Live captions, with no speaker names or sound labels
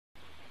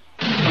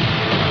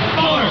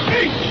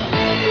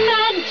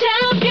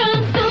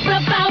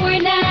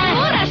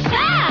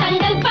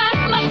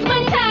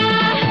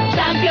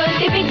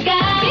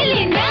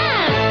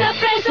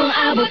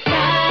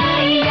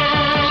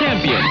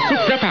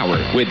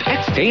with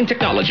X-Stain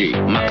technology.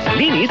 Max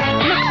linis,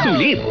 max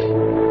sulit.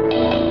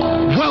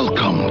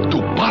 Welcome to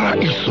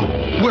Paraiso,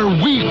 where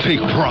we take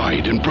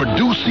pride in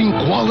producing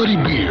quality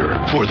beer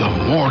for the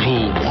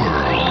mortal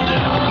world.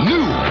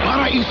 New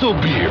Paraiso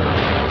Beer.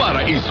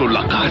 Paraiso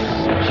lakas,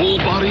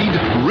 full-bodied,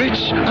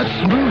 rich at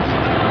smooth.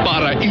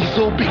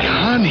 Paraiso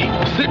bighani,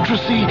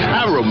 citrusy,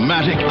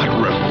 aromatic at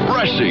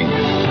refreshing.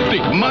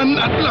 Tikman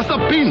at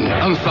lasapin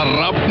ang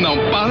sarap ng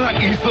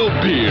Paraiso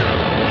Beer.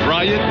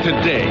 Try it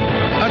today.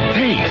 A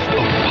taste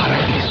of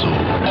Paraiso.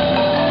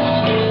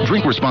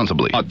 Drink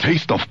responsibly. A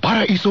taste of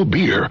Paraiso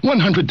Beer.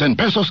 110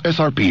 pesos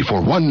SRP for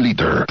 1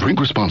 liter.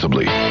 Drink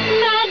responsibly.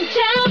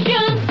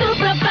 Nag-champion,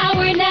 Supra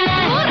power na.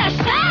 Mura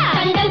siya.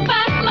 Tanggal pa,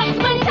 mas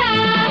mansa.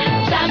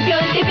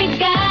 Champion, tipid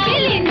ka.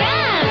 Bili na.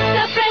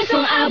 Sa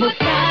presyong abot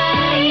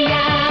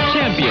kaya.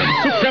 Champion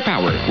Supra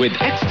Power with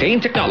X-Stain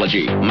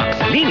technology. Max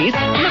linis,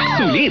 max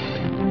sulit.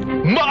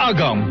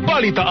 Maagang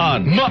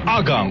balitaan,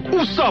 maagang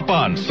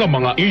usapan sa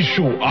mga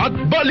issue at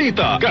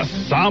balita.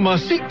 Kasama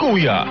si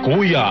Kuya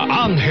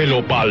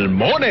Angelo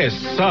Palmones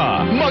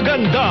sa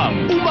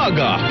Magandang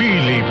Umaga,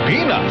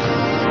 Pilipinas.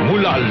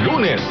 Mula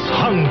Lunes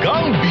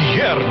hanggang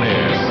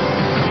Biyernes.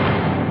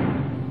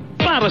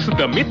 Para sa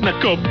damit na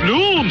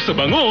ka-bloom sa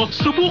bango,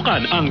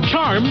 subukan ang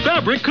Charm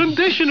Fabric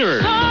Conditioner.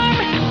 Charm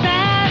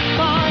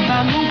Fat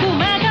bangong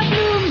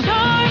kumaka-bloom.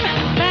 Charm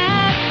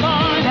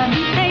Fat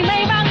damit ay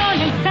may bango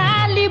ng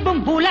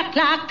salibong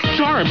bulaklak.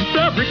 Charm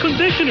Fabric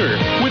Conditioner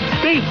with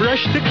Stay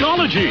Fresh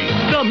Technology.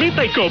 Damit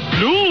ay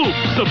ka-bloom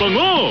sa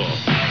bango.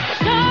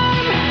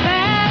 Charm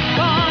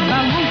Fat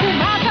bangong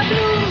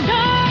kumaka-bloom.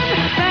 Charm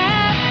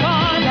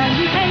Fat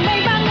damit ay may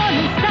bango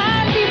ng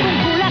salibong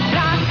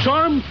bulaklak.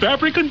 Charm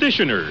Fabric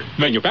Conditioner.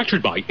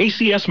 Manufactured by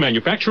ACS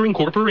Manufacturing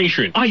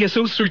Corporation.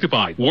 ISO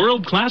certified.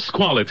 World-class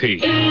quality.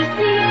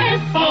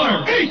 ACS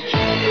RH!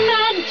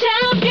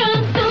 Nag-champion,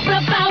 Supra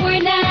power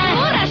na.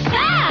 Mura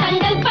siya.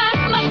 Tanggal pa,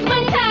 mas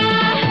mansa.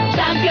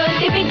 Champion,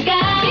 tipid ka.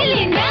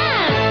 Bili na.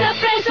 Sa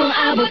presyong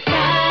abot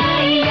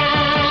kaya.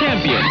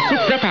 Champion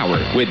Supra Power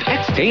with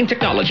X-Stain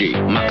technology.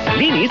 Max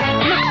linis,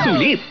 max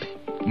sulit.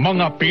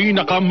 Mga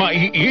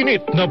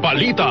pinakamaiinit na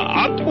balita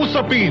at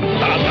usapin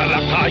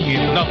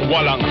tatalakayin ng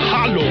walang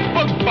halong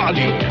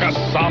pagbalik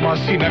kasama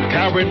sina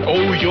Karen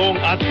Oyong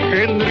at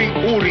Henry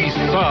Uri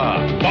sa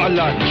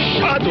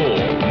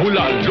Balansyado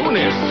mula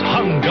Lunes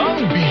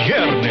hanggang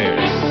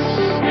Biyernes.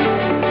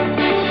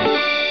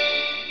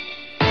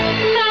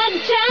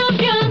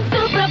 Nag-champion,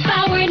 Supra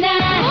power na.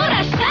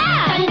 Mura siya.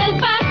 Tanggal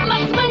pa,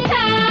 mas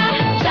mansa.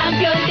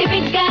 Champion,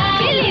 tipid ka.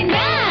 Bili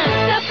na.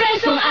 Sa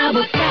presyong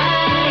abot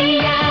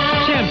kaya.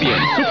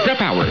 Champion Supra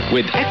Power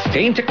with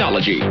X-Stain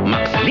technology.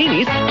 Max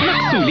linis, max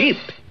sulit.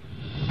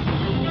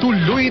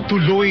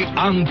 Tuloy-tuloy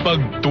ang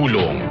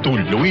pagtulong,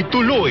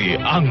 tuloy-tuloy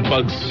ang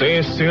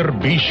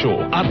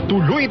pagseserbisyo at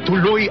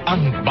tuloy-tuloy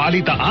ang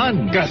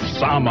balitaan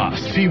kasama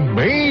si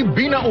May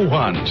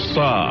Binauhan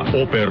sa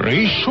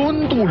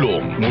Operation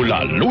Tulong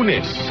mula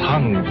Lunes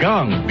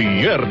hanggang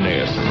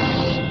Biyernes.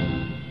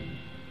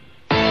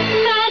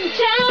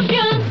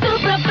 Nag-champion,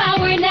 Supra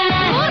power na.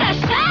 Mura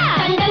siya.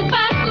 Tanggal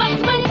pa,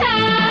 mas mansa.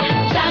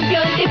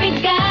 Champion, tipid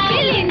ka.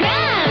 Bili na.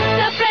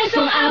 Sa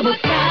presyong abot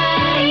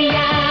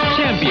kaya.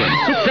 Champion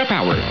Supra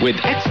Power with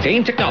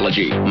X-Stain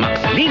technology. Max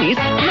linis,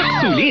 max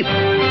sulit.